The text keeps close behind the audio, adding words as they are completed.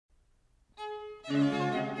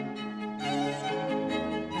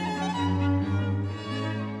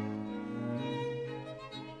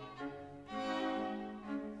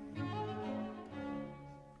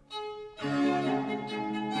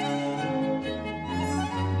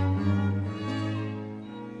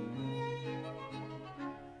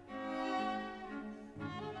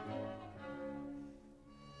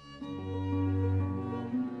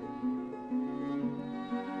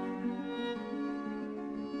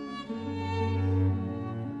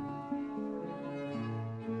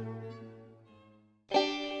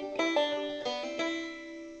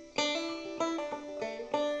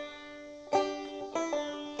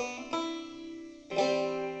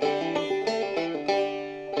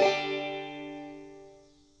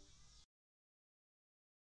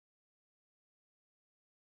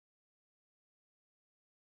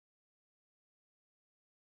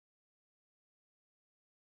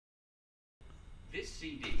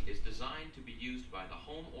CD is designed to be used by the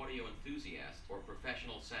home audio enthusiast or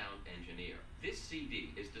professional sound engineer. This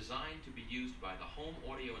CD is designed to be used by the home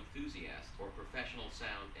audio enthusiast or professional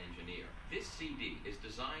sound engineer. This CD is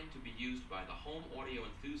designed to be used by the home audio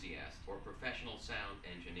enthusiast or professional sound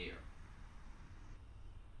engineer.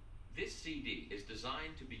 This CD is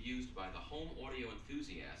designed to be used by the home audio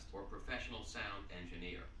enthusiast or professional sound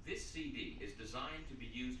engineer. This CD is designed to be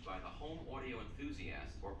used by the home audio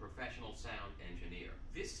enthusiast or professional sound engineer.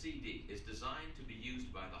 This CD is designed to be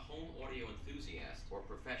used by the home audio enthusiast or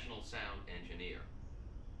professional sound engineer.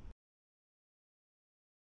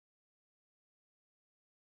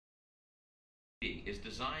 Is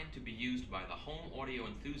designed to be used by the home audio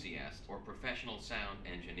enthusiast or professional sound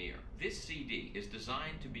engineer. This CD is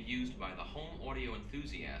designed to be used by the home audio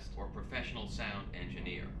enthusiast or professional sound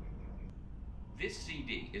engineer. This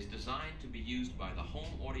CD is designed to be used by the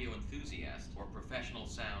home audio enthusiast or professional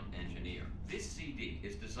sound engineer. This CD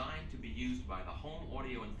is designed to be used by the home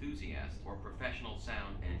audio enthusiast or professional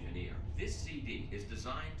sound engineer. This CD is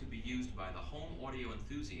designed to be used by the home audio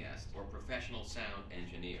enthusiast or professional sound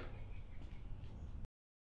engineer.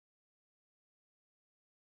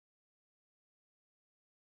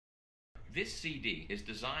 This CD is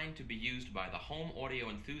designed to be used by the home audio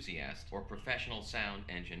enthusiast or professional sound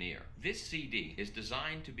engineer. This CD is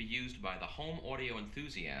designed to be used by the home audio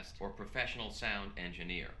enthusiast or professional sound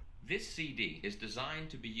engineer. This CD is designed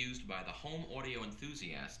to be used by the home audio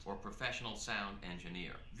enthusiast or professional sound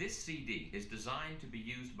engineer. This CD is designed to be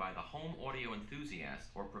used by the home audio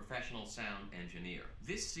enthusiast or professional sound engineer.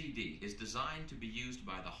 This CD is designed to be used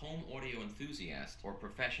by the home audio enthusiast or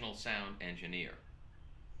professional sound engineer.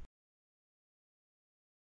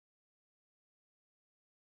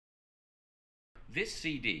 This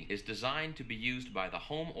CD is designed to be used by the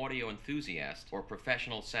home audio enthusiast or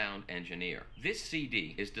professional sound engineer. This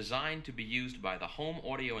CD is designed to be used by the home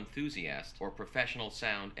audio enthusiast or professional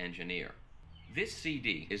sound engineer. This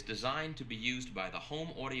CD is designed to be used by the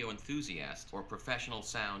home audio enthusiast or professional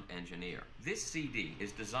sound engineer. This CD is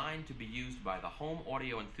designed to be used by the home audio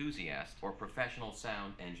enthusiast or professional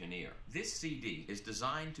sound engineer. This CD is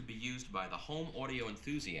designed to be used by the home audio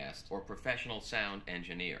enthusiast or professional sound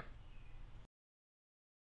engineer.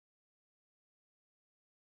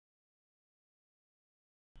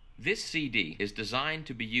 This CD is designed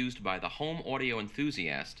to be used by the home audio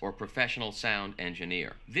enthusiast or professional sound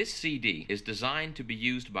engineer. This CD is designed to be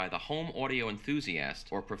used by the home audio enthusiast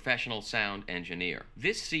or professional sound engineer.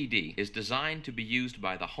 This CD is designed to be used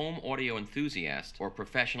by the home audio enthusiast or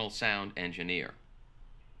professional sound engineer.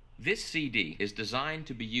 This CD is designed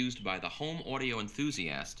to be used by the home audio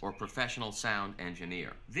enthusiast or professional sound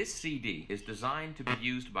engineer. This CD is designed to be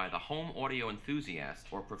used by the home audio enthusiast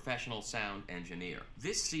or professional sound engineer.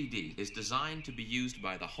 This CD is designed to be used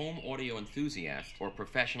by the home audio enthusiast or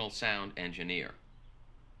professional sound engineer.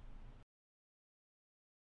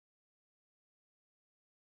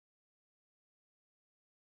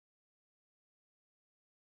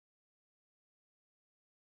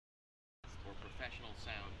 Professional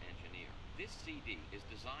sound engineer. This CD is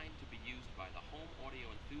designed to be used by the home audio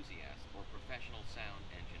enthusiast or professional sound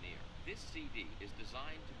engineer. This CD is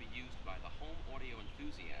designed to be used by the home audio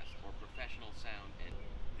enthusiast or professional sound engineer.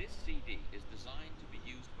 This CD is designed to be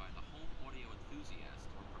used by the home audio enthusiast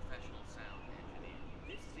or professional sound engineer.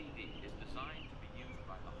 This CD is designed to be used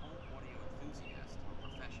by the home audio enthusiast or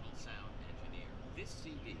professional sound engineer. This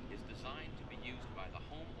CD is designed to be used by the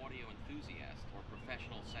home audio enthusiast or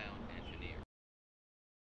professional sound engineer.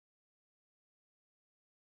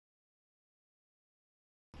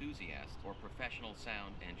 Enthusiast or professional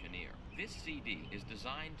sound engineer. This CD is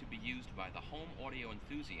designed to be used by the home audio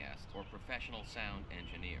enthusiast or professional sound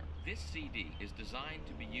engineer. This CD is designed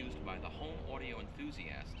to be used by the home audio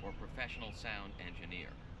enthusiast or professional sound engineer.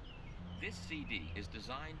 This CD is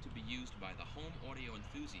designed to be used by the home audio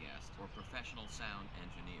enthusiast or professional sound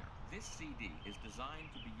engineer. This CD is designed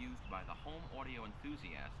to be used by the home audio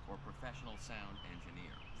enthusiast or professional sound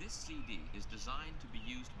engineer. This CD is designed to be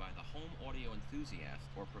used by the home audio enthusiast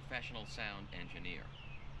or professional sound engineer.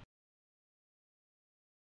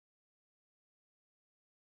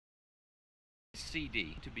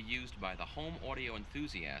 CD to be used by the home audio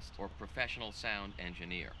enthusiast or professional sound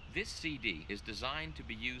engineer. This CD is designed to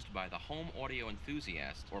be used by the home audio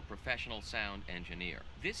enthusiast or professional sound engineer.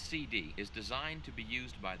 This CD is designed to be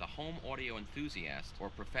used by the home audio enthusiast or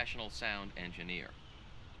professional sound engineer.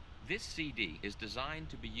 This CD is designed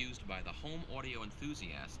to be used by the home audio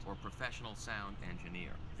enthusiast or professional sound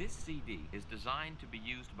engineer. This CD is designed to be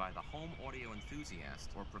used by the home audio enthusiast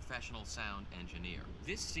or professional sound engineer.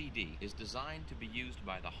 This CD is designed to be used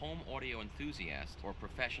by the home audio enthusiast or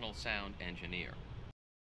professional sound engineer.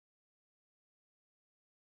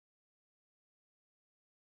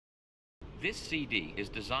 This CD is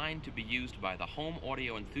designed to be used by the home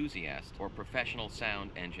audio enthusiast or professional sound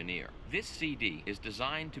engineer. This CD is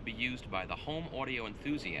designed to be used by the home audio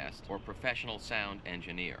enthusiast or professional sound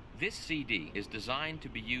engineer. This CD is designed to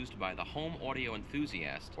be used by the home audio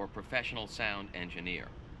enthusiast or professional sound engineer.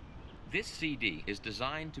 This CD is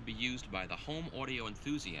designed to be used by the home audio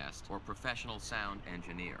enthusiast or professional sound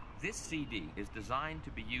engineer. This CD is designed to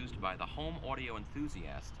be used by the home audio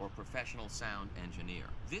enthusiast or professional sound engineer.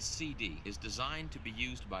 This CD is designed to be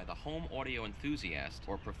used by the home audio enthusiast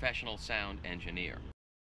or professional sound engineer.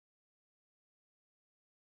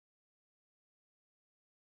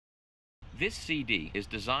 This CD is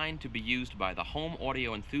designed to be used by the home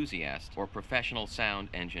audio enthusiast or professional sound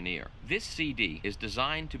engineer. This CD is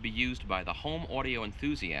designed to be used by the home audio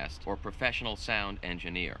enthusiast or professional sound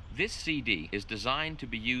engineer. This CD is designed to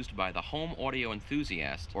be used by the home audio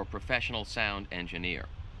enthusiast or professional sound engineer.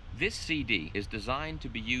 This CD is designed to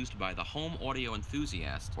be used by the home audio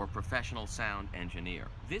enthusiast or professional sound engineer.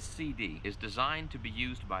 This CD is designed to be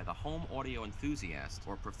used by the home audio enthusiast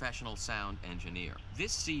or professional sound engineer.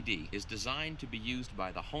 This CD is designed to be used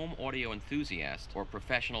by the home audio enthusiast or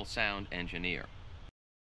professional sound engineer.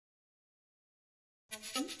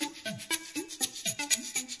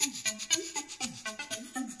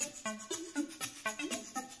 This CD is designed to be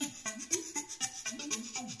used by the home audio enthusiast or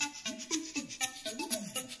professional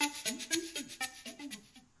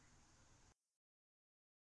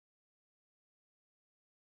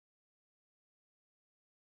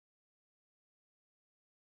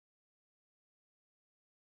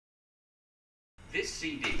sound engineer. This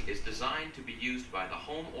CD is designed to be used by the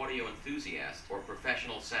home audio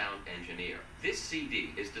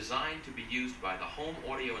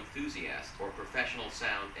enthusiast or professional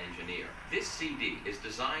sound engineer. This CD is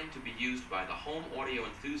designed to be used by the home audio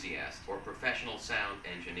enthusiast or professional sound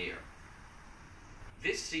engineer.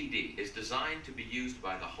 This CD is designed to be used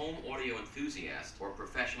by the home audio enthusiast or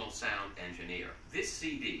professional sound engineer. This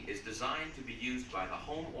CD is designed to be used by the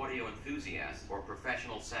home audio enthusiast or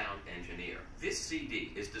professional sound engineer. This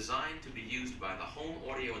CD is designed to be used by the home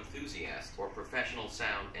audio enthusiast or professional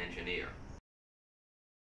sound engineer.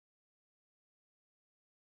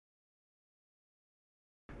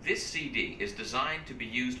 This CD is designed to be used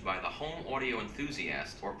by the home audio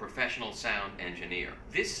enthusiast or professional sound engineer.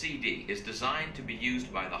 This CD is designed to be used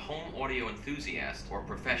by the home audio enthusiast or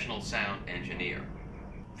professional sound engineer.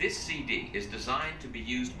 This CD is designed to be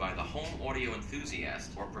used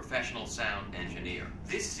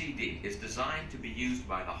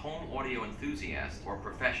by the home audio enthusiast or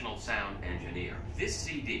professional sound engineer. This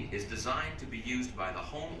CD is designed to be used by the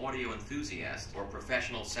home audio enthusiast or professional sound engineer. This CD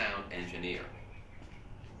is designed to be used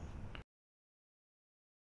by the home audio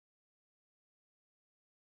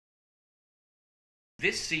enthusiast or professional sound engineer.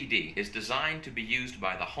 This CD is designed to be used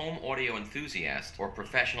by the home audio enthusiast or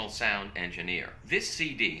professional sound engineer. This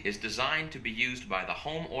CD is designed to be used by the home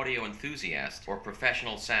audio enthusiast or professional sound engineer. This CD is designed to be used by the home audio enthusiast or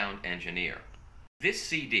professional sound engineer. This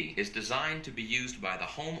CD is designed to be used by the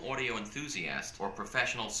home audio enthusiast or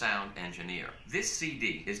professional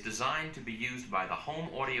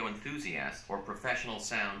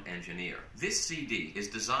sound engineer. This CD is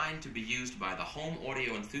designed to be used by the home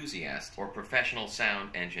audio enthusiast or professional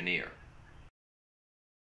sound engineer.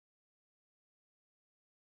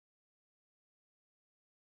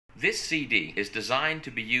 This CD is designed to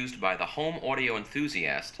be used by the home audio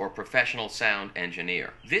enthusiast or professional sound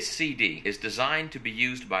engineer. This CD is designed to be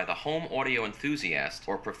used by the home audio enthusiast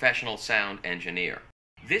or professional sound engineer.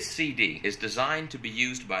 This CD is designed to be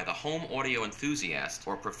used by the home audio enthusiast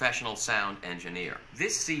or professional sound engineer.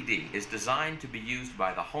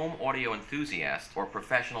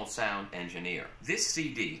 This CD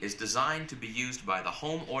is designed to be used by the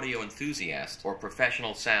home audio enthusiast or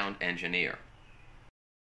professional sound engineer. This CD is designed to be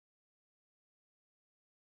used by the home audio enthusiast or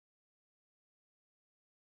professional sound engineer.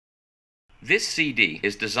 This CD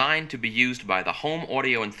is designed to be used by the home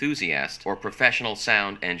audio enthusiast or professional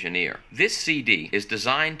sound engineer. This CD is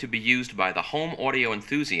designed to be used by the home audio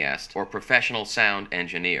enthusiast or professional sound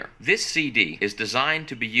engineer. This CD is designed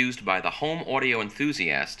to be used by the home audio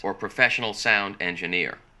enthusiast or professional sound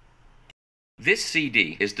engineer. This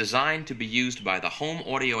CD is designed to be used by the home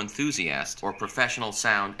audio enthusiast or professional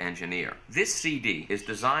sound engineer. This CD is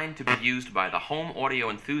designed to be used by the home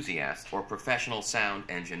audio enthusiast or professional sound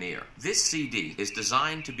engineer. This CD is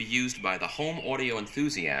designed to be used by the home audio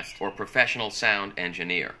enthusiast or professional sound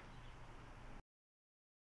engineer.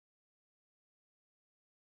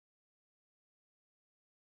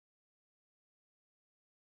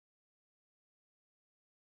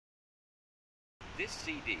 This This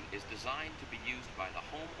CD is designed to be used by the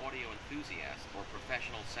home audio enthusiast or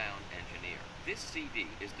professional sound engineer. This CD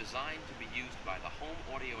is designed to be used by the home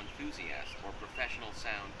audio enthusiast or professional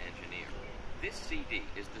sound engineer. This CD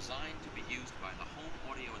is designed to be used by the home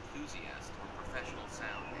audio enthusiast or professional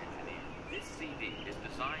sound engineer. This CD is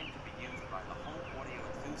designed to be used by the home audio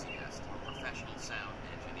enthusiast or professional sound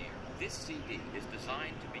engineer. This CD is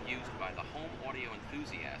designed to be used by the home audio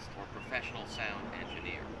enthusiast or professional sound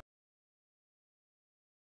engineer.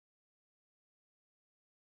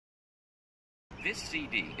 This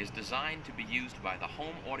CD is designed to be used by the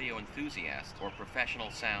home audio enthusiast or professional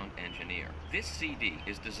sound engineer. This CD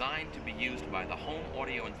is designed to be used by the home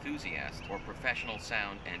audio enthusiast or professional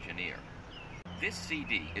sound engineer. This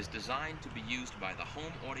CD is designed to be used by the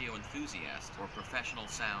home audio enthusiast or professional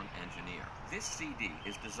sound engineer. This CD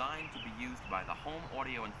is designed to be used by the home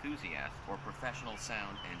audio enthusiast or professional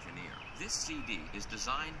sound engineer. This CD is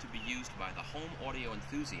designed to be used by the home audio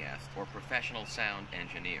enthusiast or professional sound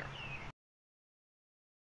engineer.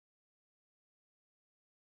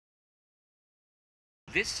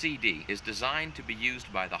 This CD is designed to be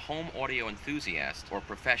used by the home audio enthusiast or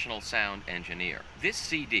professional sound engineer. This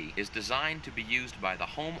CD is designed to be used by the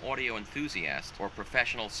home audio enthusiast or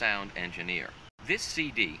professional sound engineer. This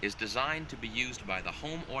CD is designed to be used by the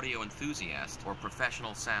home audio enthusiast or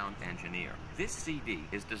professional sound engineer. This CD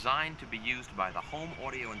is designed to be used by the home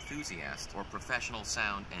audio enthusiast or professional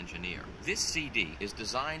sound engineer. This CD is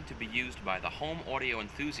designed to be used by the home audio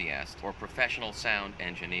enthusiast or professional sound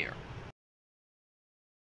engineer.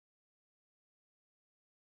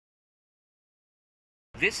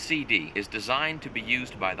 This CD is designed to be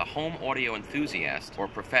used by the home audio enthusiast or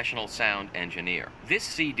professional sound engineer. This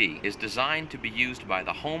CD is designed to be used by the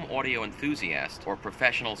home audio enthusiast or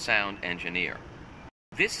professional sound engineer.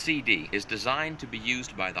 This CD is designed to be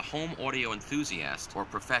used by the home audio enthusiast or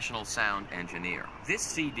professional sound engineer. This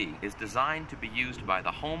CD is designed to be used by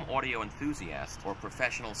the home audio enthusiast or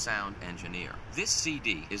professional sound engineer. This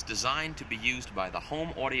CD is designed to be used by the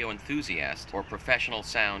home audio enthusiast or professional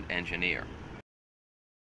sound engineer.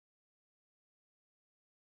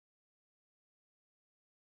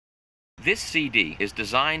 This CD is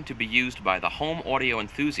designed to be used by the home audio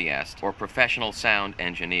enthusiast or professional sound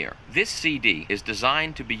engineer. This CD is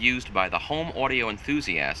designed to be used by the home audio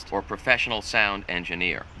enthusiast or professional sound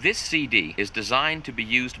engineer. This CD is designed to be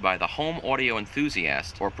used by the home audio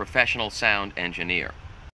enthusiast or professional sound engineer.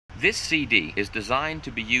 This CD is designed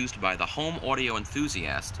to be used by the home audio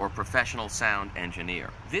enthusiast or professional sound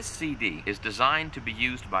engineer. This CD is designed to be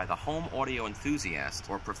used by the home audio enthusiast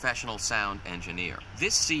or professional sound engineer.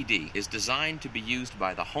 This CD is designed to be used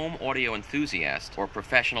by the home audio enthusiast or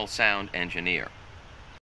professional sound engineer.